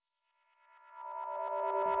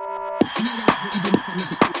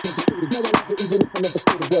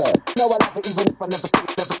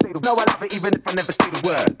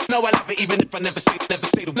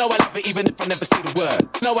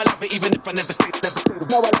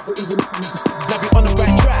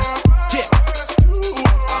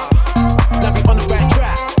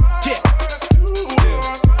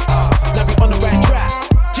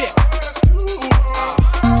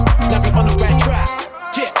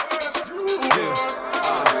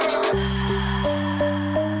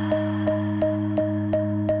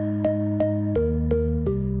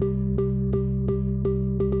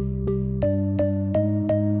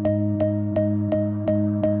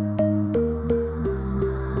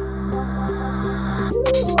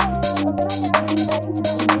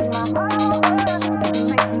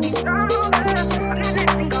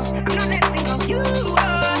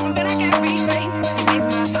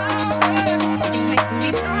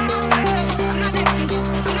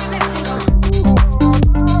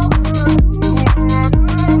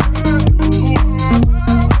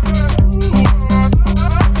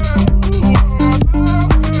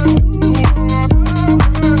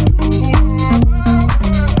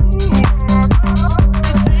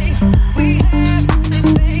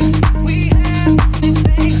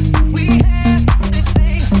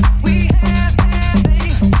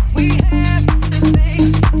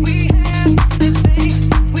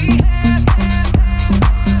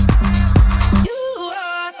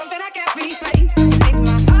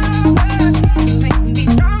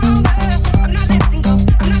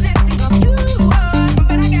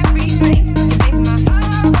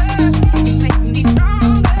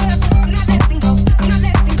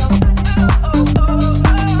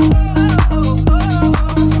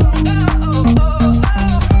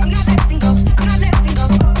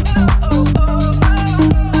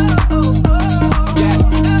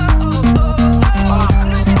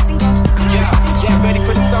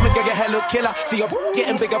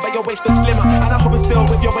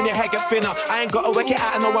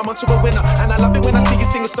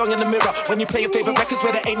When you play your favorite records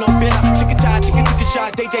where there ain't no filler. Chicka chai, chicka shy,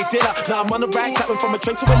 DJ Dilla. Now I'm on the rag, tapping from a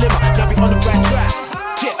train to a limo. Now we on the right track.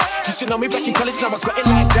 Yeah, you should know me back in college, now I got it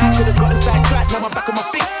like that. Could've gotten sidetracked, now I'm back on my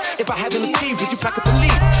feet. If I hadn't achieved, would you pack up and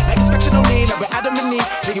leave? Like a scratching on me, like we're Adam and Eve.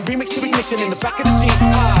 Bringing remix to ignition in the back of the Jeep.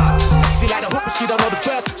 She like the hoop, but she don't know the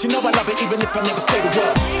verse. She know I love it even if I never say the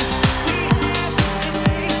word.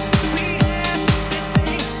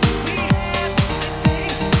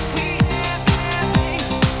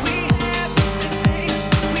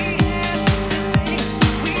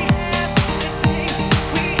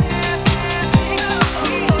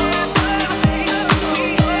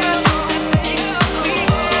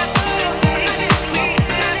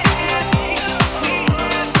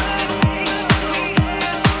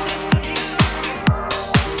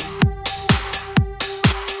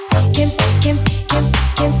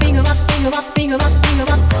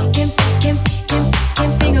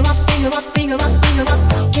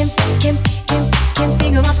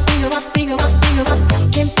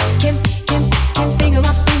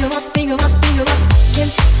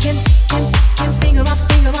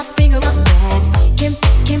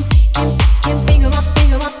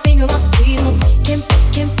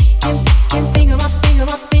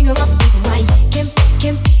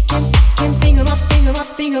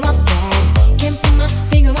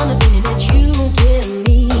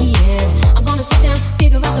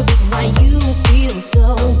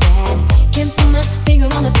 So bad, can't put my finger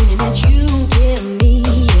on the feeling that you give.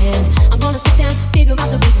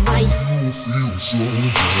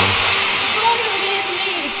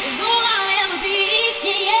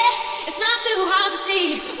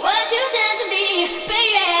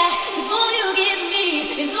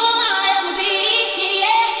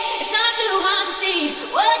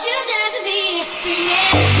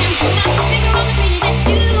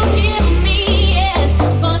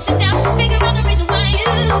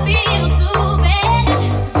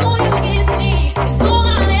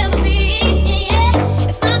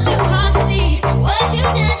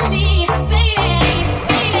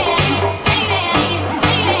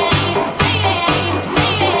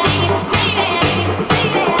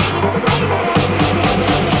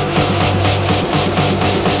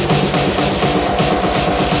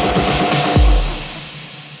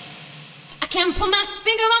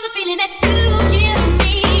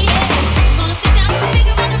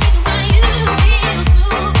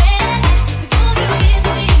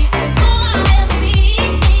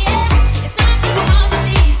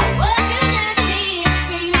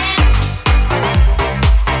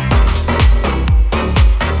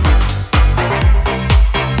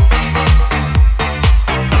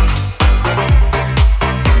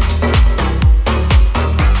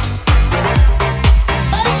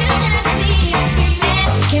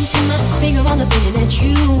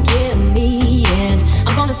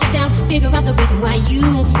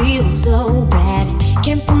 so bad.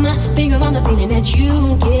 Can't put my finger on the feeling that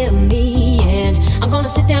you give me, and I'm gonna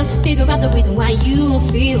sit down, figure out the reason why you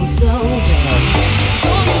feel so bad.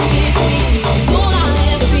 All you give me is all I'll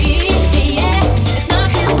ever be. Yeah, it's not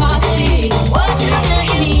too hard to see what you done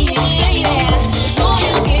to me, baby. It's all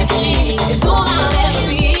you give me is all I'll ever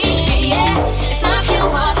be. Yeah, it's not too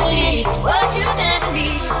hard to see what you done to me.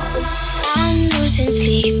 I'm losing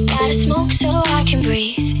sleep, gotta smoke so I can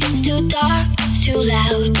breathe. It's too dark, it's too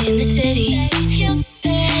loud in the city.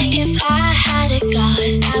 If I had a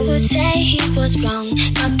god, I would say he was wrong.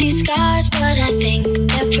 Got these scars, but I think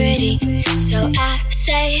they're pretty. So I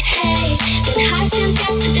say, hey, been high since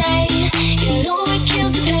yesterday. You know it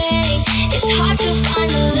kills the pain. It's hard to find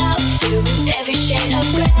the love through every shade of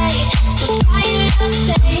gray. So tired of the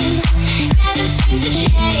same, never seems to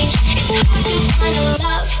change. It's hard to find the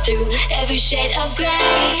love through every shade of gray.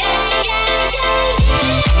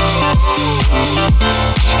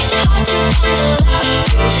 It's hard to find the love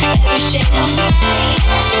through every shade of gray.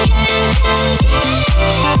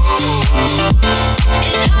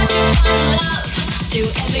 It's hard to find the love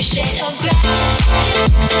through every shade of gray.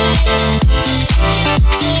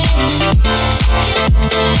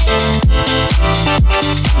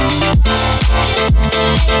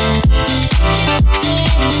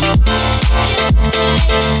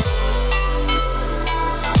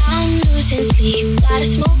 I'm losing sleep, gotta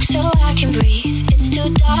smoke so I can breathe. It's too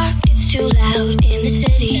dark, it's too loud in the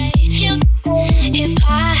city. If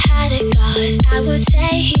I had a god, I would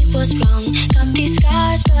say he was wrong. Got these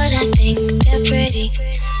scars, but I think they're pretty.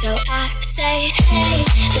 So I say, hey,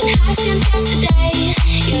 been high since yesterday.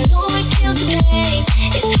 You know it kills the pain.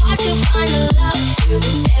 It's hard to find the love through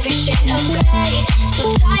every shade of gray. So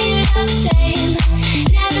tired of the same,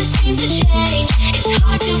 never seems to change. It's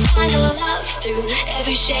hard to find the love through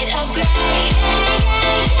every shade of gray.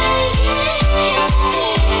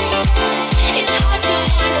 It's hard to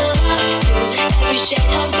find the love through every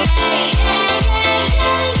shade of gray.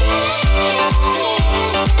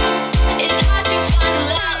 It's hard to find the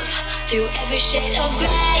love through every shade of gray.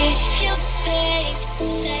 Heals pain,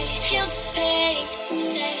 say heals pain,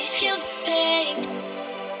 say heals pain,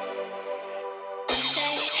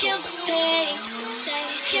 say heals pain, say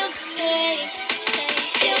heals pain, say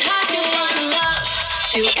it's hard to find love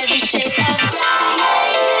through every shade of gray.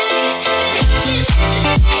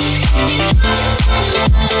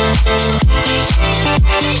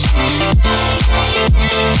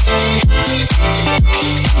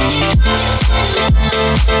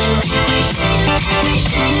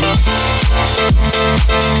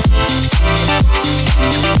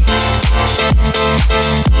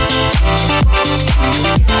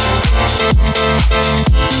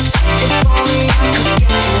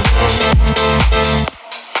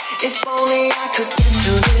 If only I could get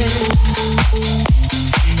through this.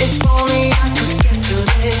 If only I could get through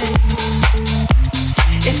this.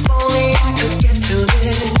 If only I could get through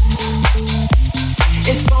this.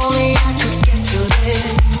 If only I could get through this.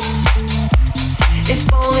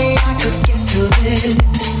 If only I could get through this.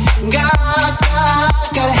 God,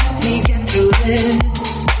 gotta help me get through this.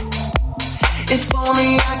 If only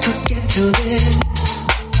I could get through this.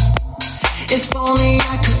 If only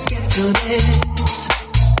I could get through this.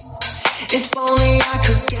 If only I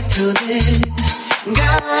could get through this.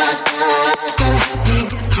 God, gotta help me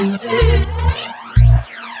get through this.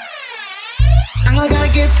 I gotta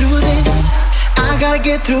get through this. I gotta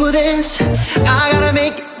get through this. I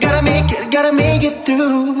gotta make it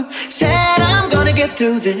through. Said I'm gonna get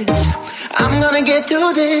through this. I'm gonna get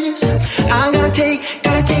through this. I'm gotta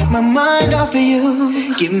take my mind off of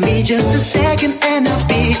you. Give me just a second and I'll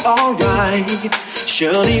be alright.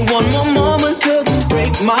 Surely one more moment couldn't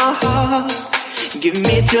break my heart. Give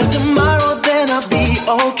me till tomorrow, then I'll be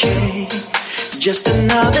okay. Just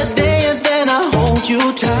another day and then I'll hold you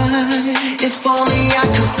tight. If only I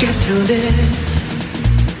could get through this.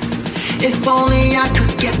 If only I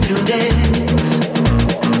could get through this.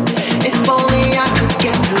 If only I could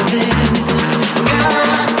get through this.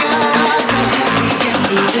 God, help me get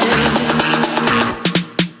through this.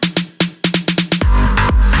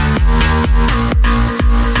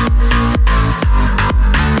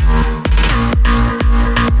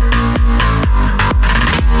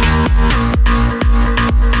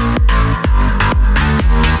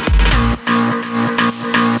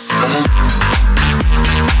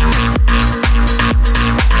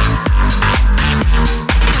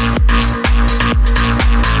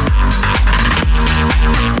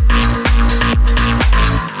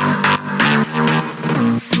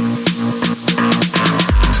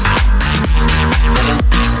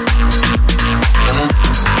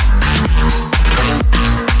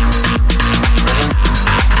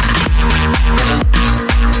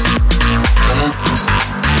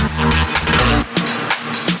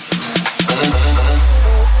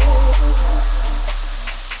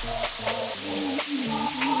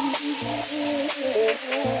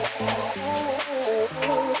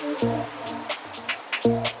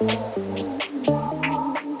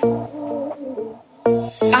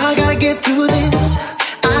 get through this.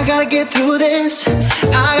 I gotta get through this.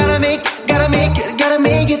 I gotta make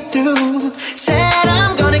it through. Said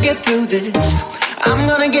I'm gonna get through this. I'm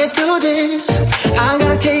gonna get through this. I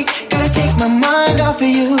gotta take my mind off of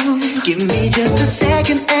you. Give me just a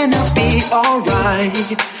second and I'll be alright.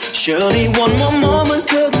 Surely one more moment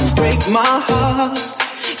couldn't break my heart.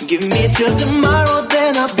 Give me till tomorrow,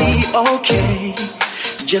 then I'll be okay.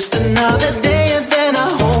 Just another day and then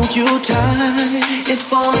I'll hold you tight.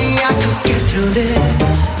 If only I could get through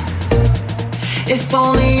this. If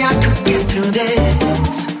only I could get through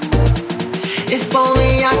this. If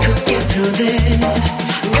only I could get through this.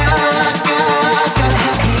 God, gotta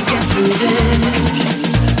help me get through this.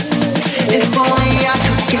 If only I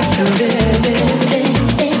could get through this.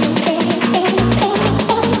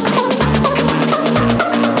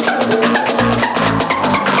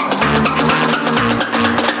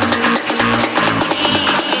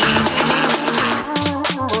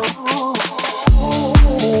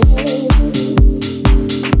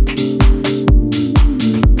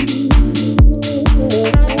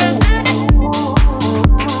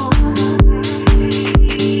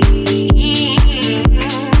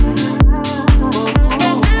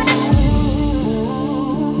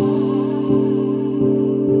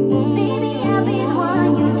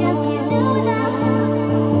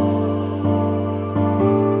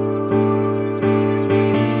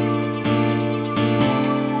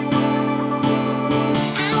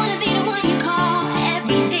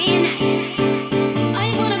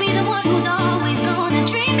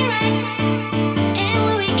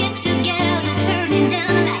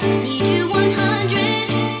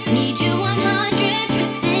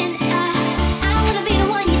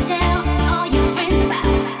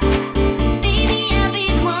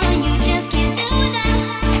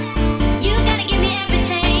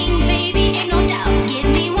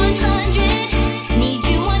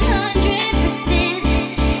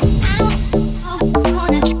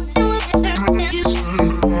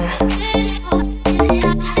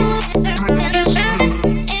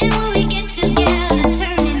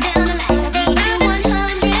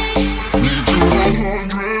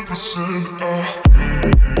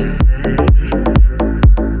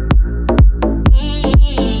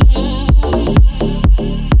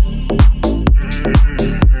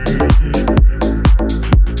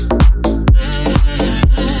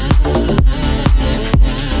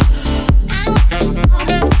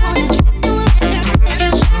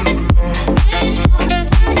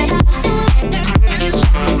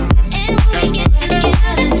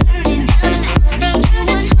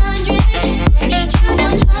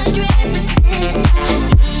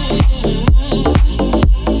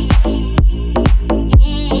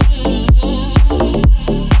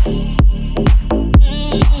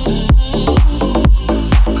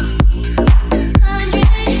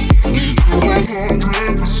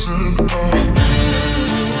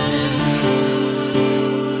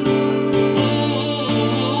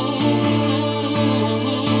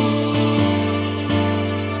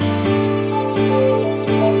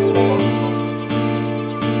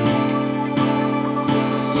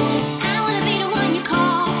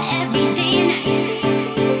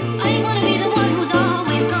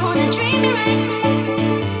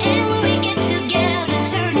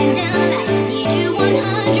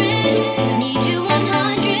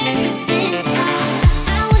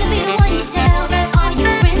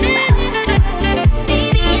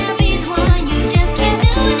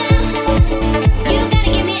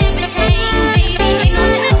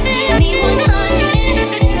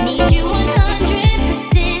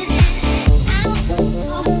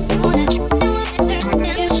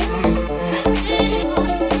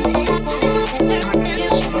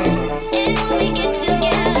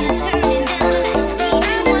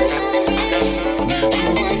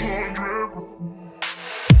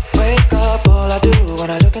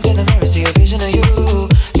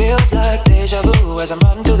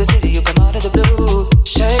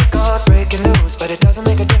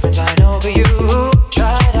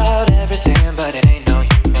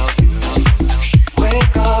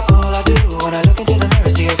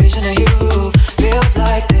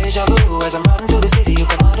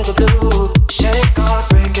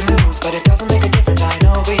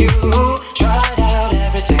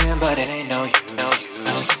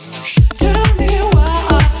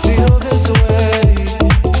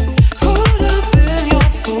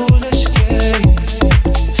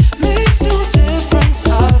 Makes no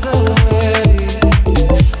difference.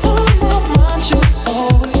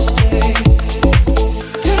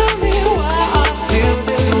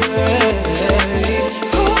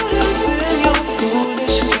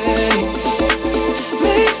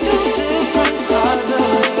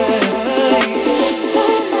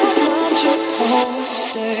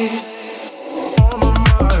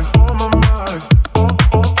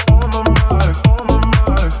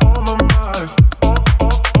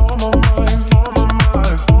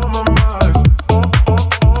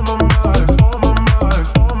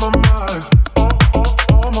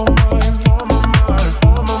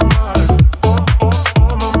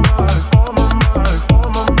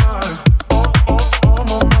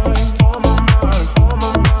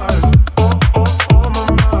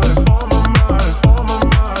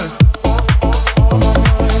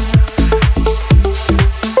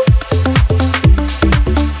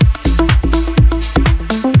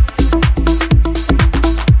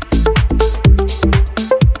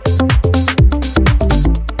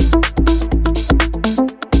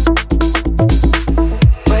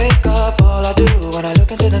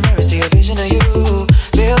 look into the mirror, see a vision of you.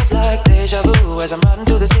 Feels like deja vu as I'm riding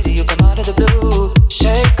through the city. You come out of the blue.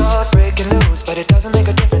 Shake off, breaking loose, but it doesn't make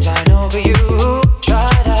a difference. I know for you.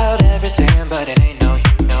 Tried out everything, but it ain't no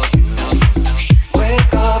you, no you, no you.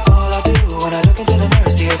 Wake up, all I do when I look into the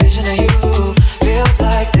mirror, see a vision of you. Feels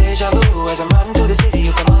like deja vu as I'm riding through the city.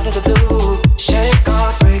 You come out of the blue. Shake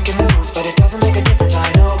off, breaking loose, but it doesn't make a difference.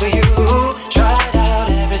 I know for you. Tried out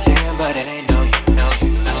everything, but it ain't no you, no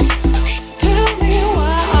you, no you. Tell me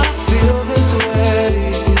why I feel this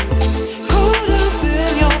way. Could have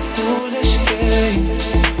been your foolish game.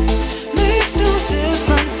 Makes no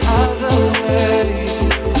difference either way.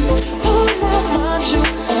 On my mind you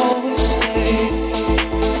always stay.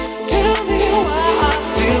 Tell me why I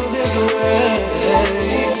feel this way.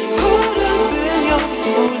 Could have been your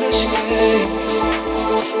foolish game.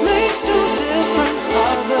 Makes no difference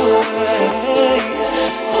either way.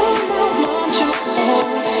 On my mind you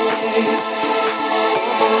always stay.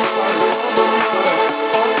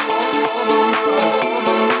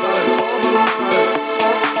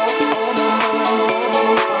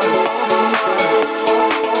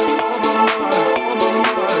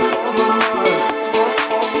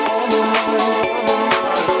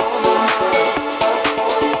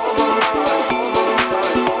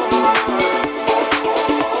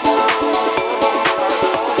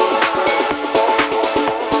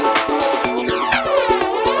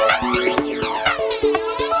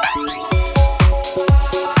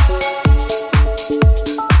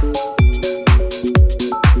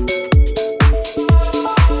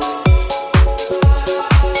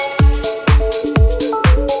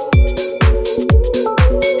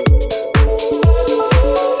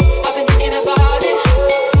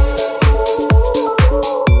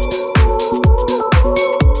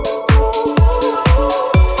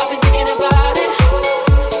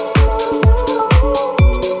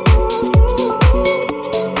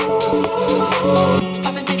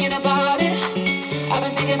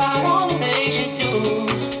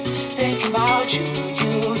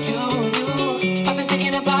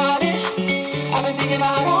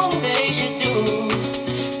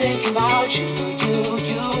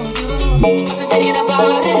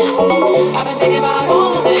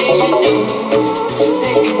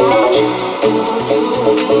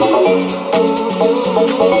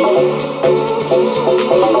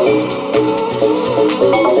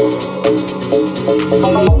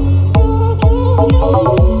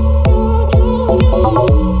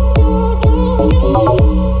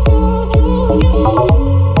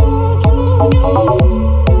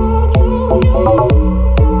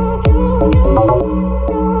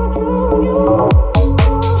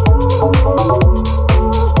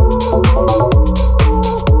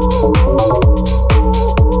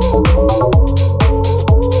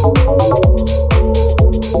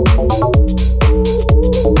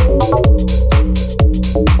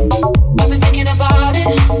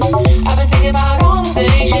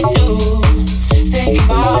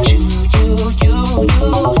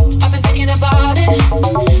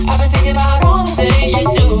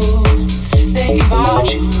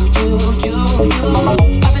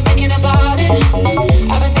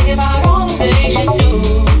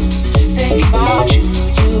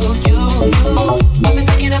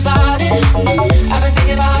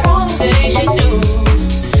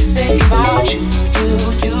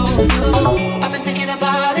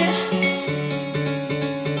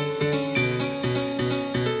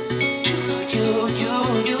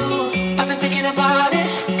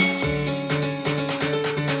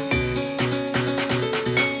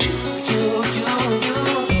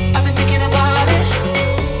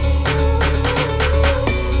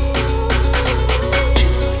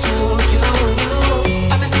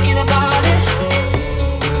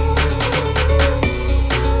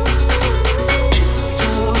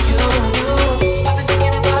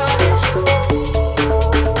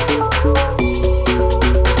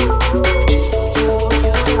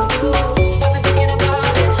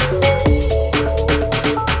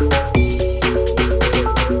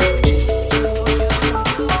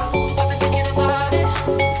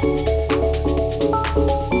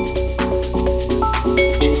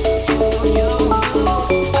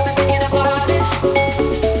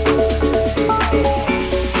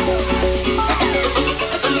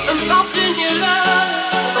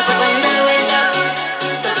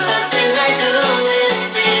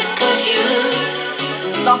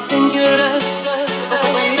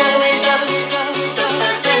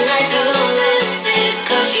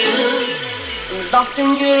 Lost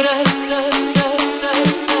in your love.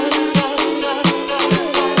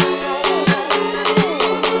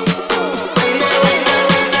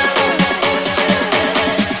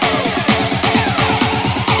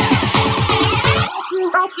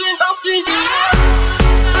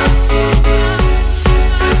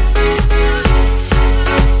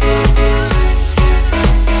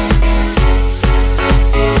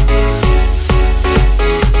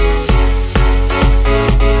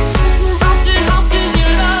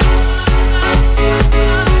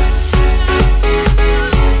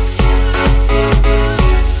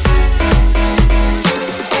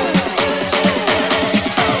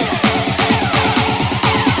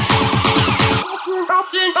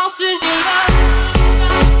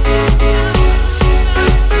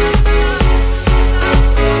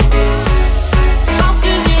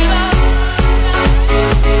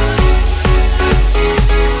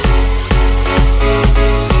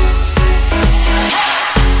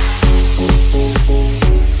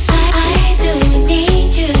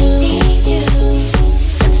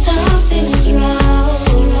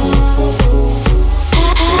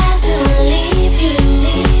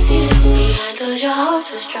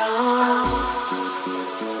 too strong.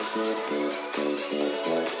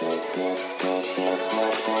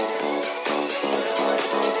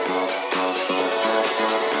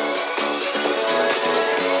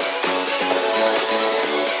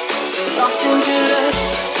 Lost in your love.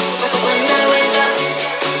 When I wake up,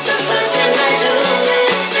 the first thing I do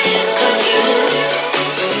is think of you.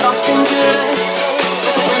 Lost in your love.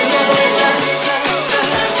 When I wake up, the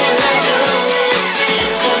first thing I do is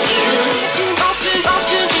think of you.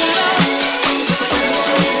 Lost in your love.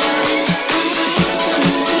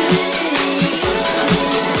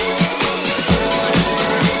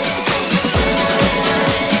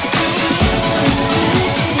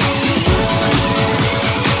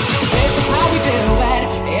 This is how we do it.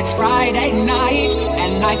 It's Friday night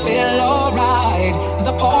and I feel alright.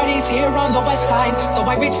 The party's here on the west side, so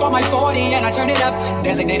I reach for my 40 and I turn it up.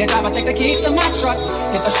 Designated driver, take the keys to my truck.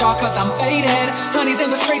 Hit the shop cause I'm faded. Honey's in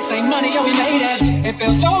the streets, say money, oh we made it. It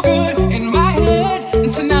feels so good in my hood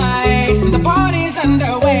tonight. The party's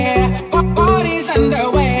underway, party's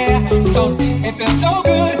underway. So it feels so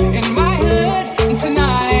good in my hood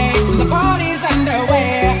tonight. The party's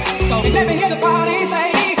underway. So let me hear the party say.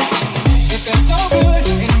 It feels so good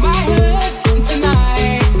in my hood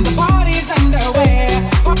tonight. The party's underway,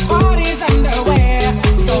 party's underway.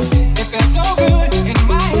 So it feels so good in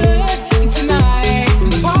my hood tonight.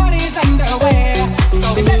 The party's underway. So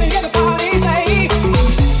let me hear the party say. It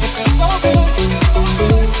feels so good. It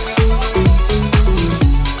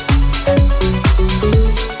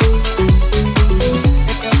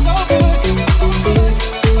feels so good. It feels so good. It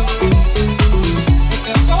feels so good. It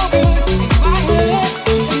feels so good in my hood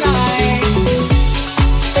tonight.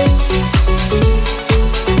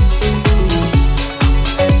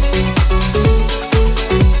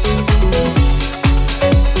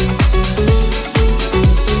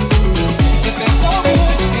 It feels so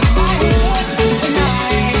good in my hood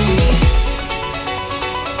tonight.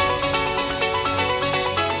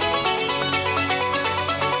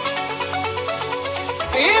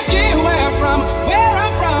 If you were from where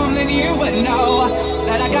I'm from, then you would know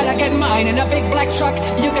that I gotta get mine in a big black truck.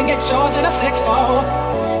 You can get yours in a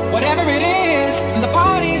 6-4. Whatever it is, the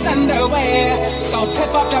party's underway. So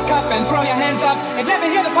tip up your cup and throw your hands up and let me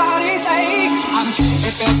hear the party say.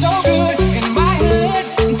 It feels so good in my hood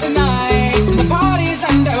tonight. The party's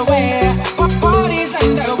underway, party's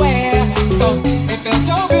underway. So it feels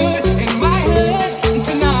so good in my hood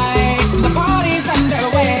tonight. The party's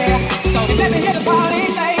underway. So let me hear the party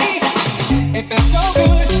say. It feels so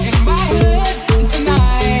good in my hood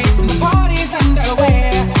tonight. The party's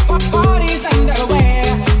underway, party's underway.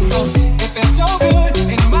 So it feels so good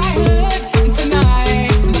in my hood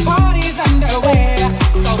tonight. The party's underway.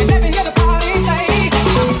 So let me hear the party say. It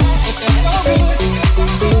feels so good.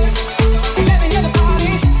 Let me hear the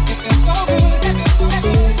party. It feels so good.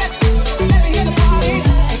 Let me hear the party. It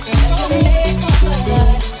feels so good. Let me hear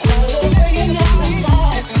the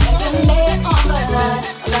party.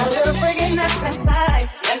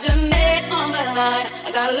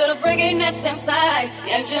 I got a little freakiness inside,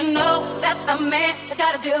 and you know that the man has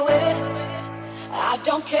gotta deal with it. I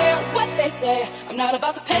don't care what they say, I'm not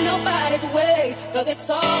about to pay nobody's way, cause it's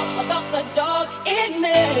all about the dog in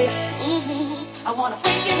me. I want a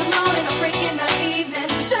freak in the morning, a freak in the evening,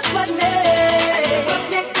 just like me. But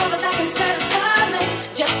Nick brothers that can satisfy me,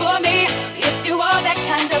 just for me, if you are that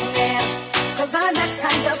kind of man, cause I'm that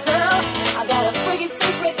kind of girl. I got a freaky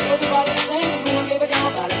secret, everybody sings, we don't give a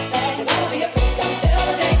damn about a thing. Cause I'll be a freak until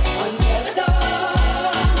the day, until the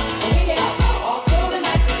dawn. And we get all through the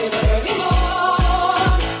night till the early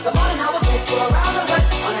morn. Come on, I will take you around the hood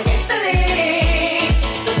on a gangsta league.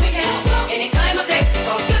 Cause we can any time of day, it's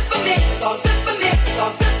all good for me, it's all good for me, it's all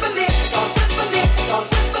good for me, it's all good for me, it's all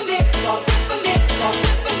good for me.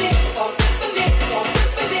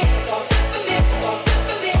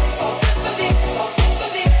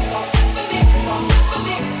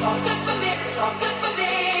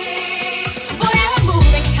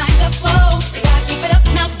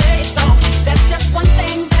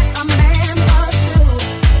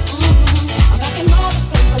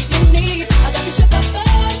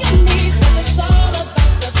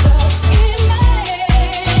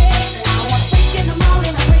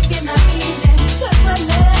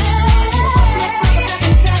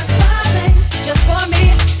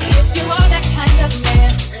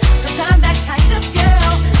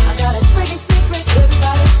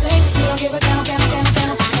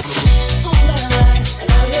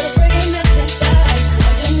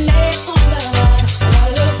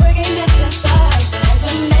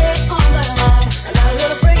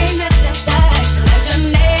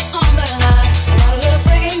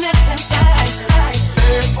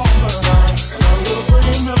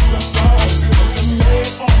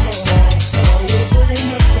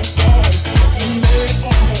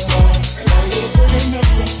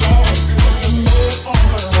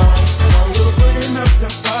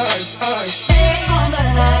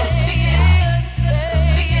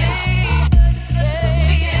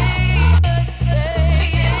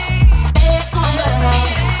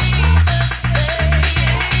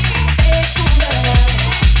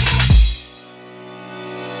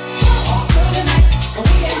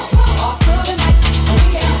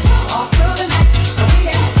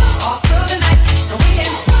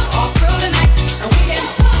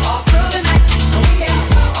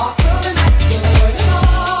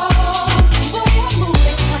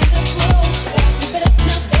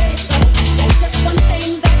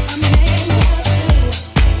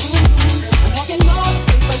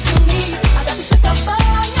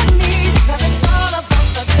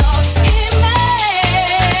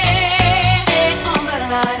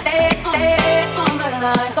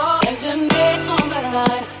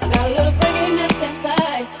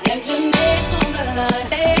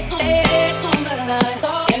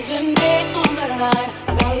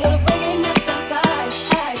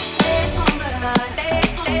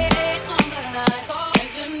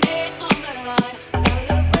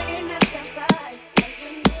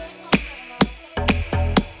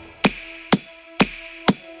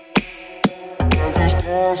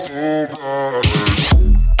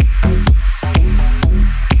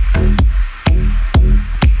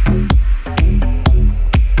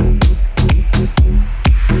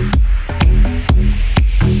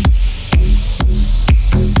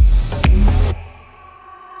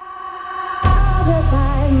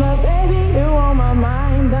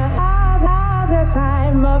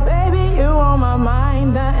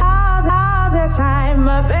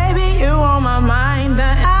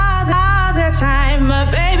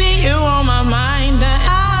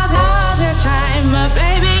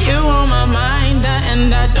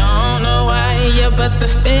 But the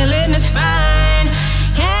feeling is fine.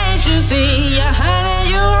 Can't you see? Yeah,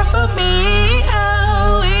 honey, you are for me.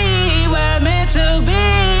 Oh, we were meant to be.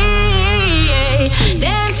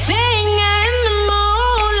 Dancing in the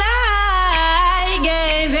moonlight,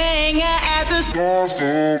 gazing at the stars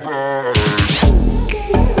so bright.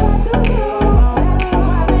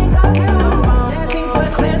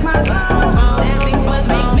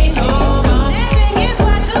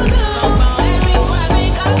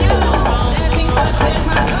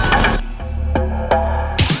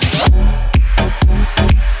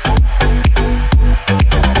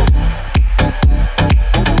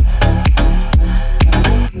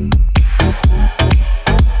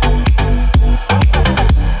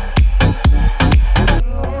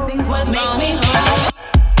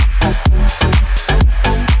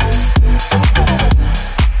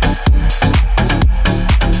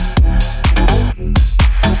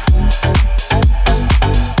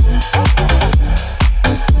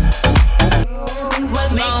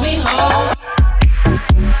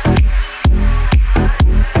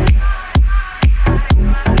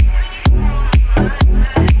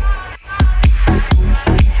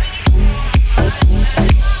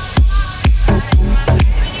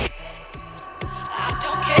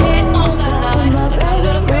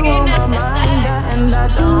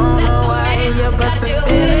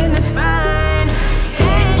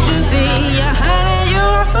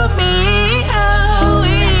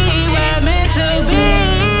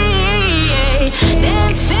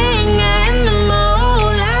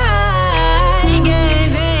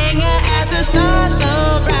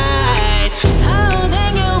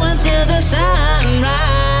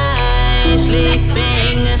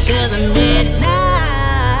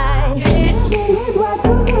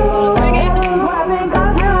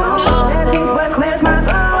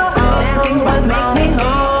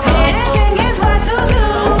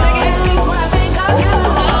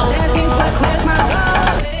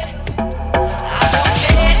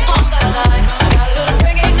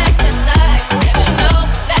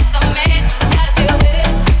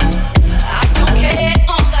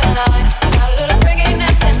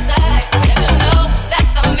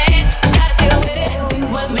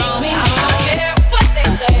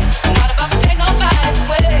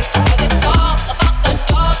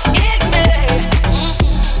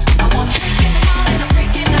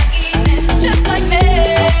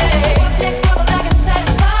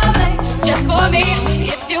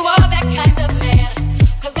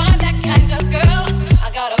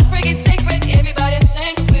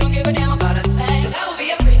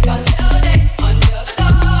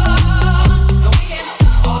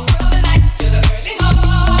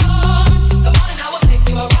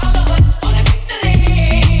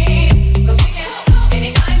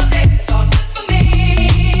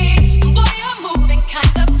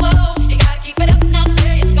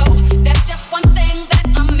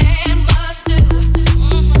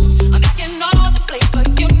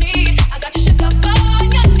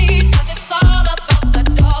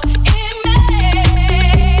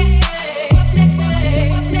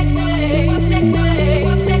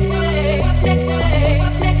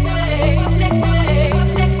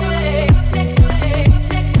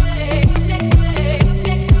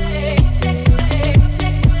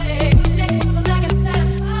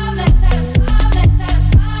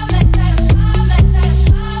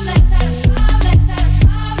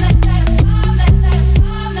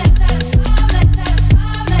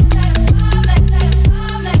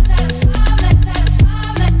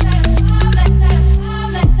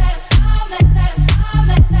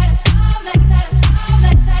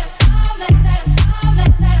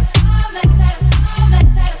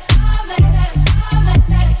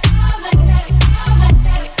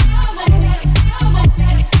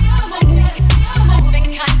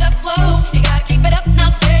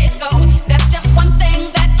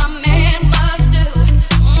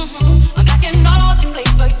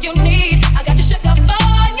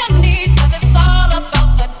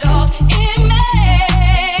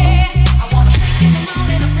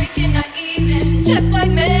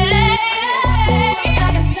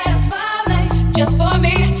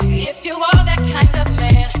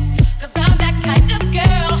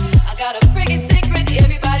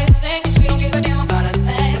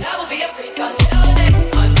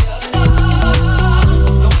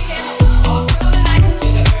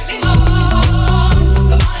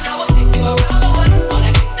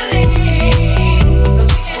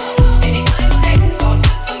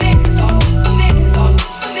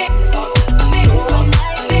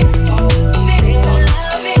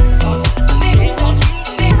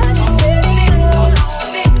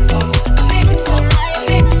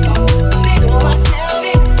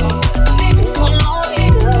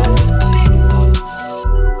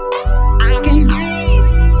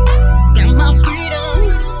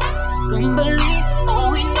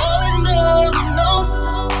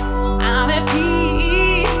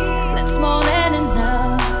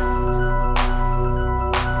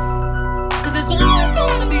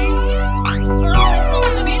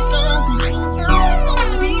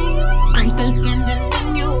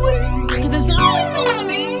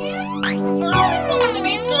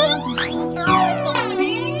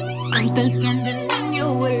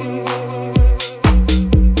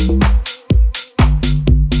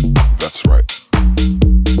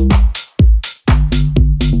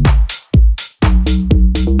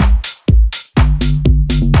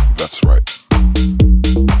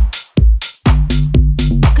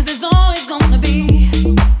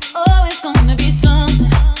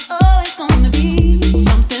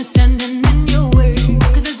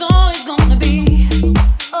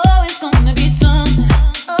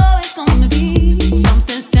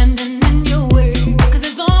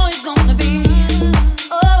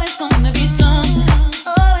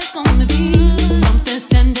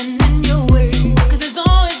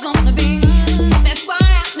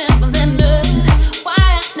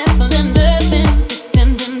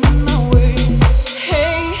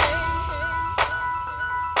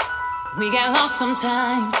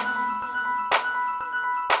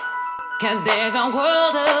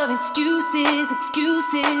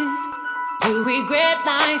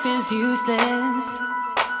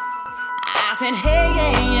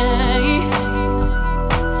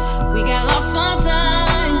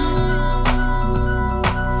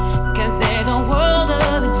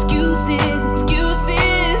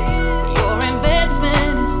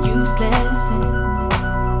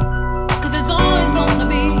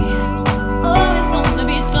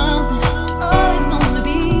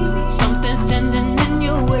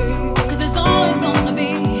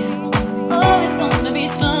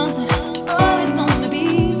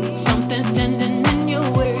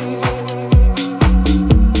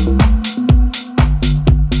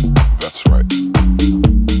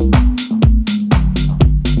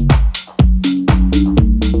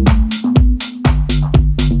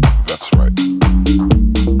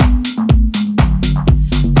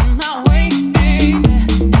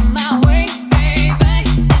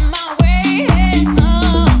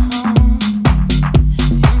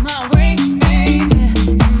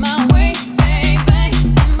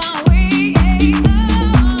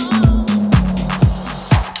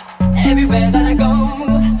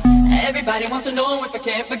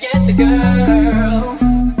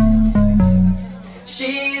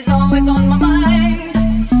 She's always on my mind.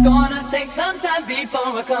 It's gonna take some time before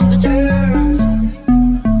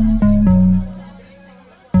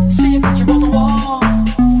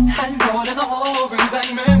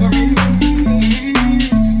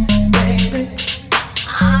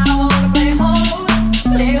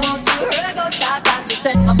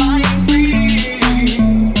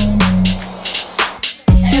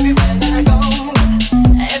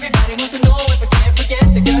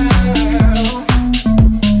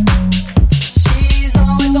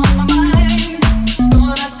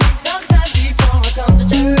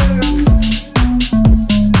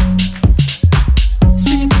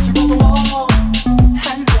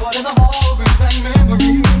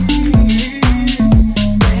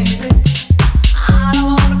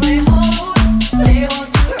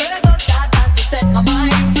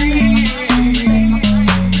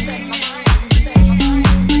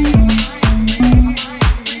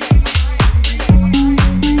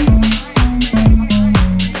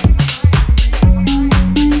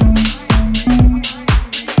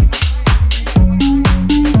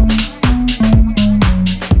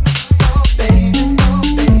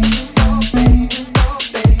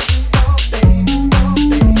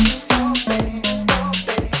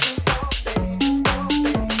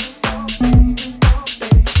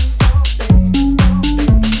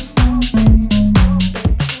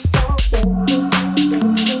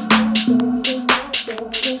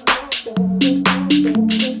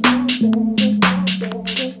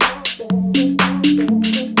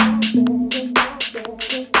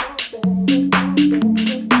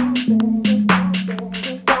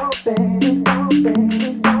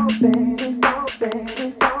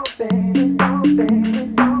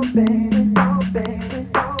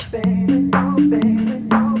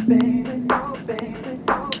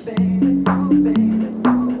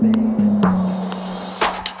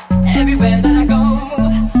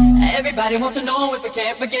Everybody wants to know if I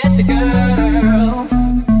can't forget the girl.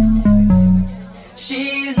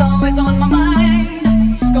 She's always on my mind.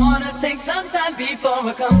 It's gonna take some time before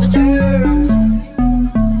I come to terms.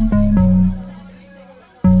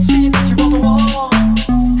 See a picture on the wall,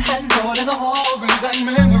 and more than the hall brings back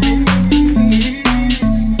memories.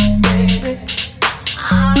 Baby,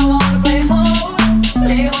 I wanna play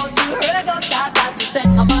host to her ghost. I got to set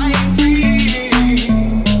my mind free.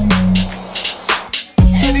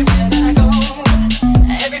 Everywhere that I go,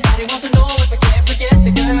 everybody wants to know if I can't forget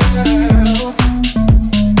the girl.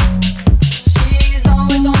 She's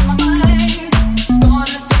always on my mind. It's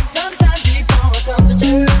gonna take some time before I come to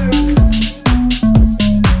terms.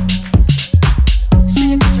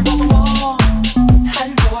 See a picture on the wall, and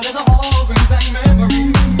go to the hall, brings back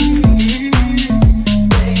memories.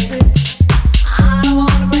 Baby, I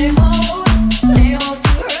wanna play host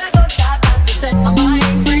to her ghost. I got to set my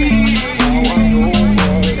mind free.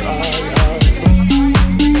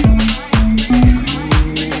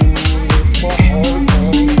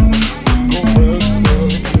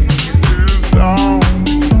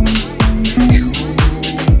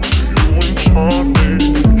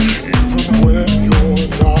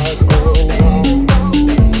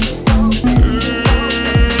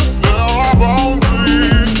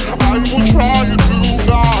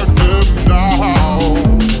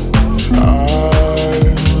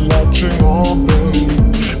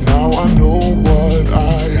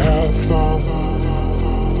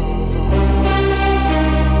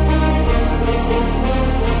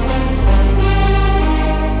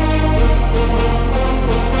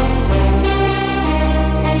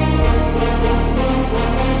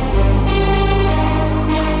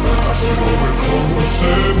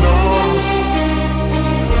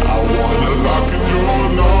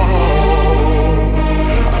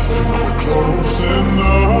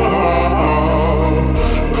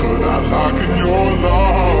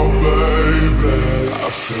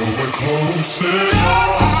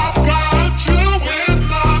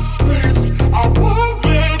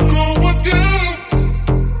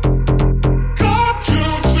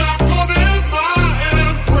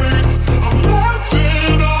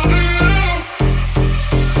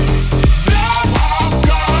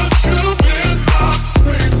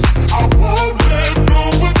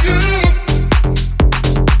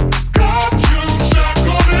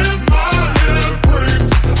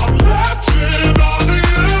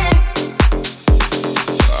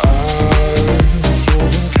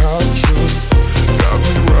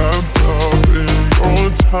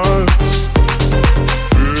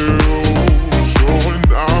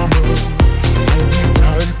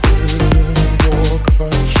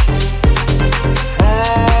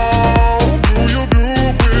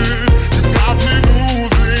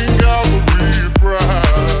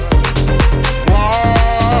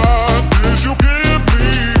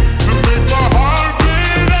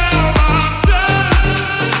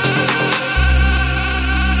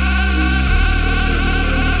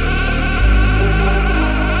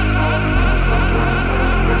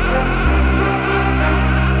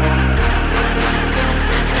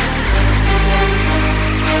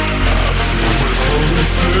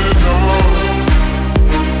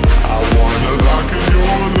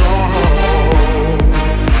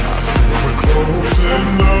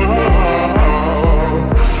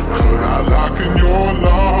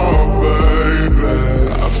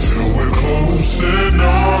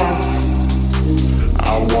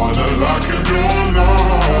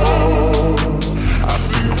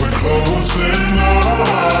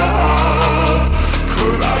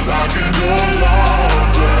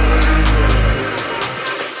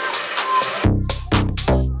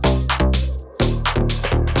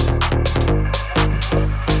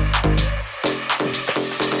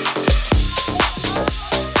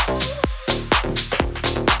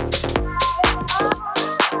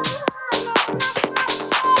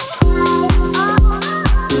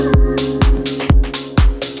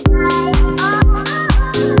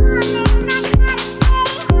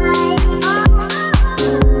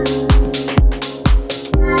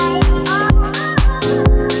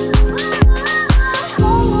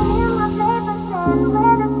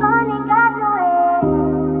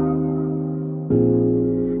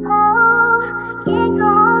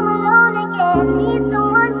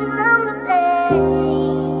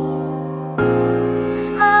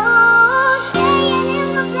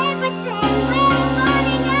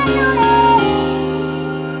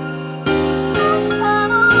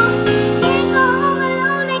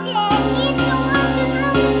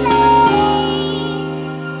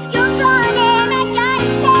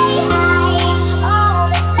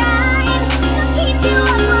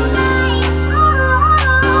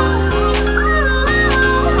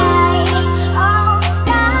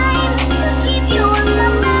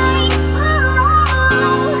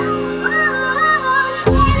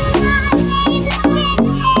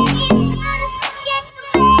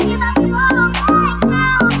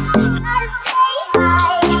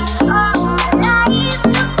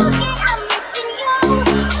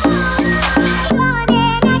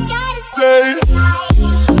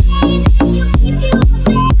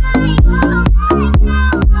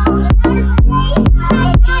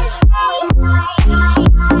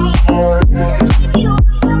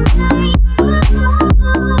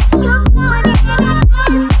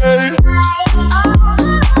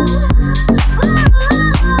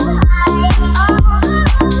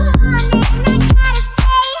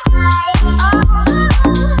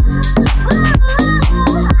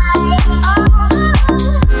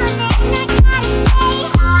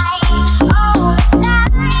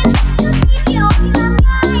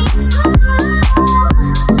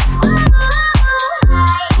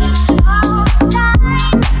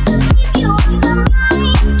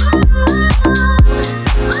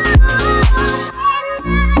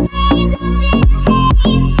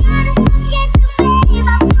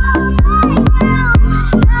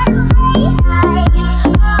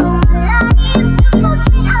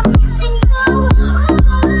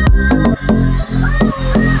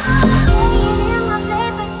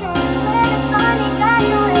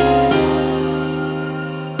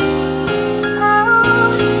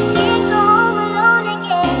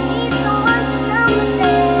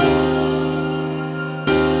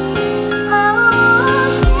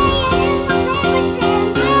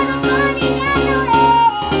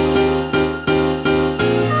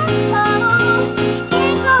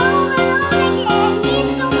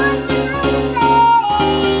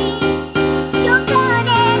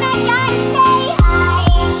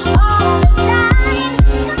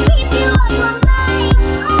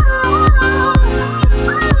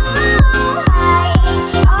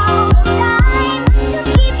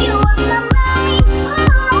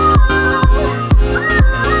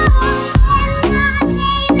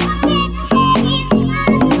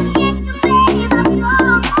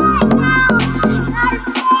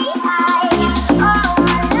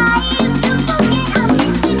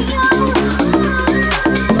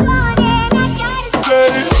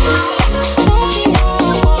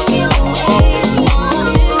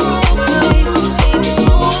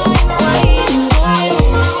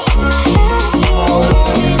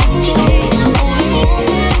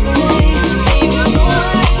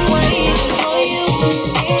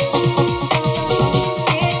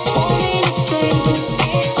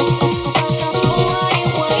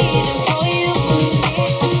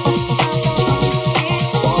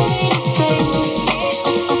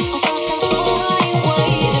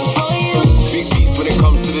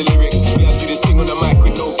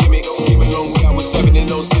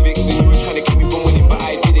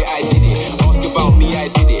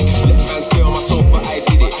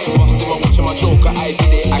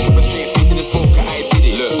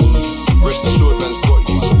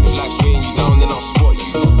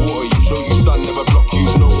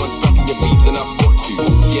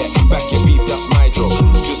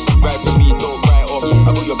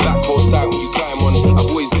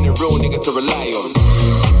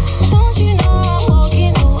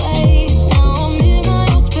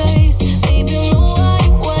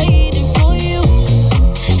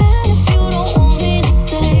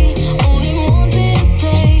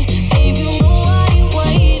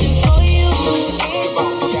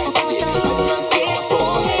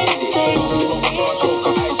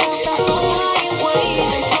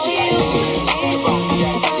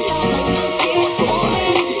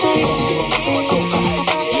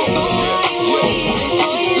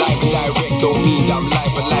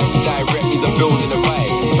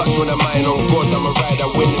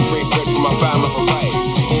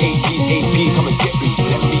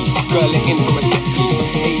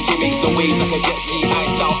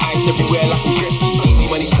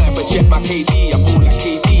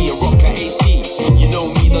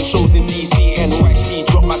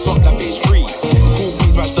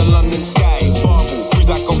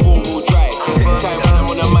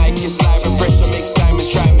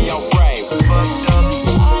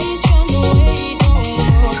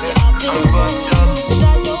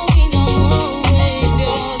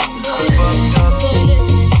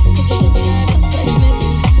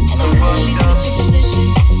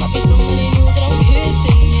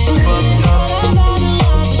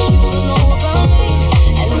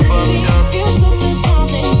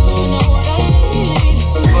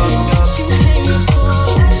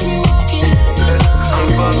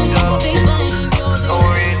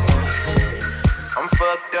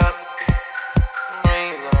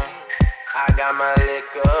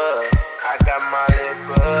 liquor. I got my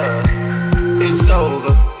liver. It's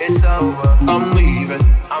over. It's over. I'm leaving.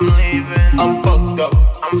 I'm leaving. I'm fucked up.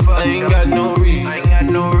 I'm fucked up. I ain't got no reason. I ain't got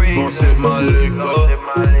no reason. Gon' sip my liquor.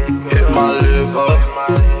 Hit my liver.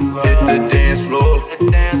 Hit the dance floor.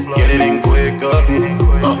 Get it in quicker.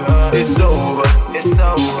 It's over. It's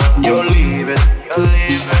over. You're leaving. You're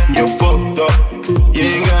leaving. You're fucked up. You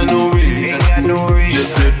ain't got no reason. Ain't got no reason.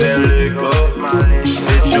 Just sip that liquor.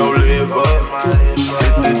 Hit your liver.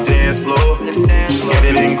 Hit the dance floor. Get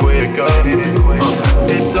it in quicker.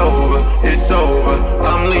 It's over. It's over.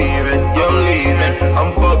 I'm leaving. You're leaving.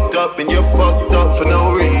 I'm fucked up and you're fucked up for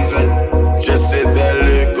no reason. Just sip that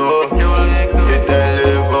liquor. Hit that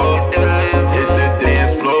liver. Hit the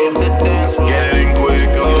dance floor. Get it in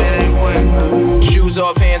quicker. Shoes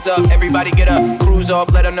off, hands up, everybody get up. Cruise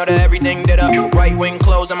off, let them know that everything did up. Right wing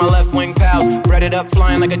closed on my left wing pals. Bread it up,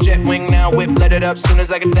 flying like a jet wing now. Whip, let it up, soon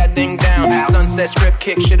as I get that thing down. Sunset strip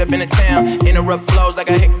kick, shit up in the town. Interrupt flows like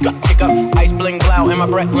a hiccup. Ice bling blow and my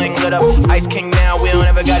breath ling lit up. Ice king now, we don't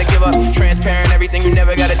ever gotta give up. Transparent, everything you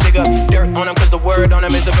never gotta dig up. Dirt on them, cause the word on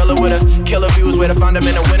them is a villa with a killer views. Where to find them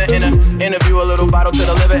in a winner. In a interview, a little bottle to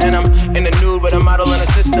the liver. And I'm in the nude with a model and a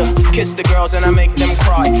sister. Kiss the girls and I make them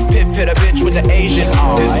cry. Pip hit a bitch with the Asian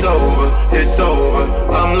eye. It's over, it's over.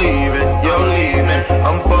 I'm leaving, you're leaving.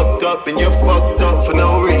 I'm fucked up and you're fucked up for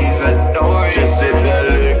no reason. Just sip that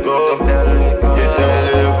liquor. Hit that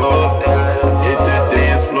liver. Hit the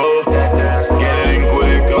dance floor. Get it in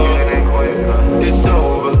quicker. It's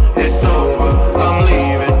over, it's over. I'm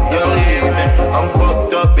leaving, you're leaving. I'm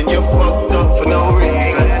fucked up and you're fucked up for no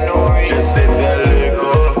reason. Just sip that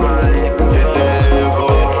liquor. Hit that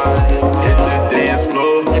liver. Hit the dance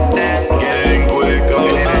floor. Get it in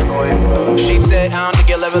quicker. She said, I don't think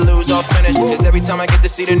you'll ever lose or finish. Cause every time I get to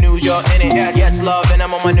see the news, you're in it. Yes, love, and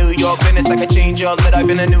I'm on my New York business. I could change your lit life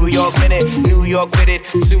in a New York minute. New York fitted,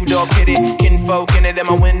 two-door kitted. Kinfolk in it, and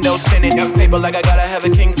my windows tinted. Paper like I gotta have a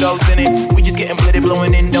Kinko's in it. We just getting blitted,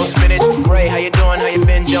 blowing Indo spinach. Ray, how you doing? How you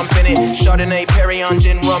been? Jump in it. Chardonnay, Perry on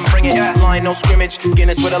gin rum, bring it. Line, no scrimmage.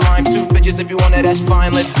 Guinness with a lime, two bitches. If you want it, that's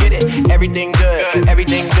fine, let's get it. Everything good,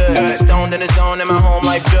 everything good. Stoned in the zone, in my home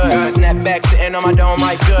life good. Snap back, sitting on my dome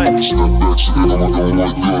like good.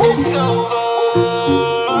 It's over,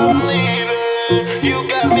 I'm leaving. You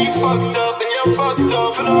got me fucked up and you're fucked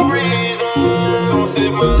up for no reason. Don't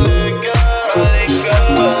sip my liquor, my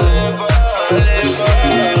liver. Let's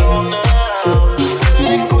get it on now, get it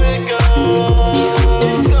in quicker.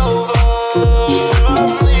 It's over,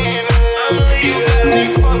 I'm leaving. You got me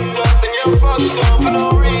fucked up and you're fucked up for no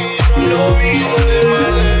reason. Don't sip my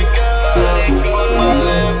liquor, fuck my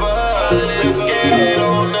liver. Let's get it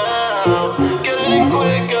on now. Get it in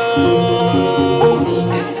quicker.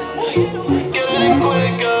 Get it in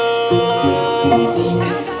quicker.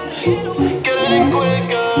 Get it in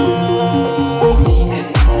quicker.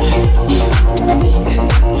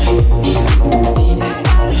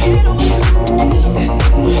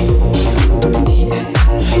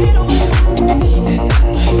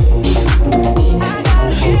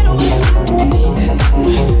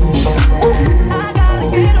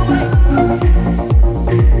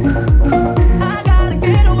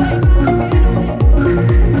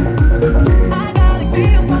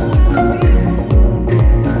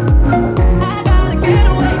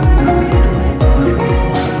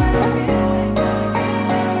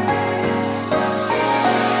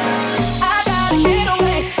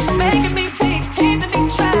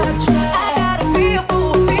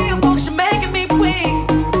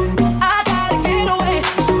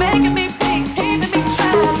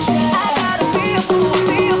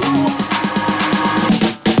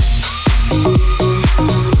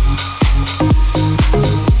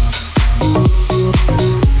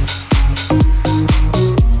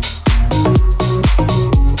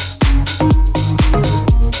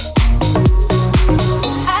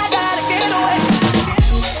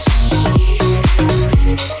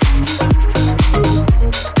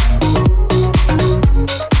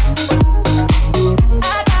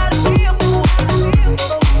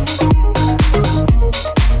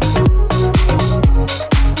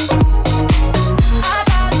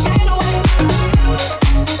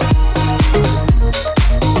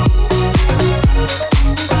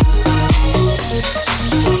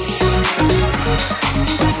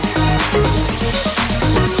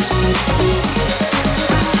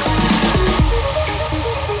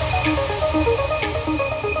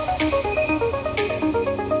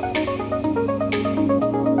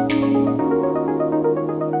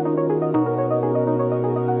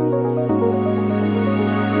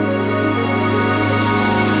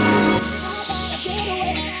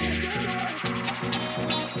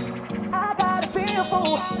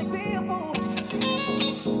 fool.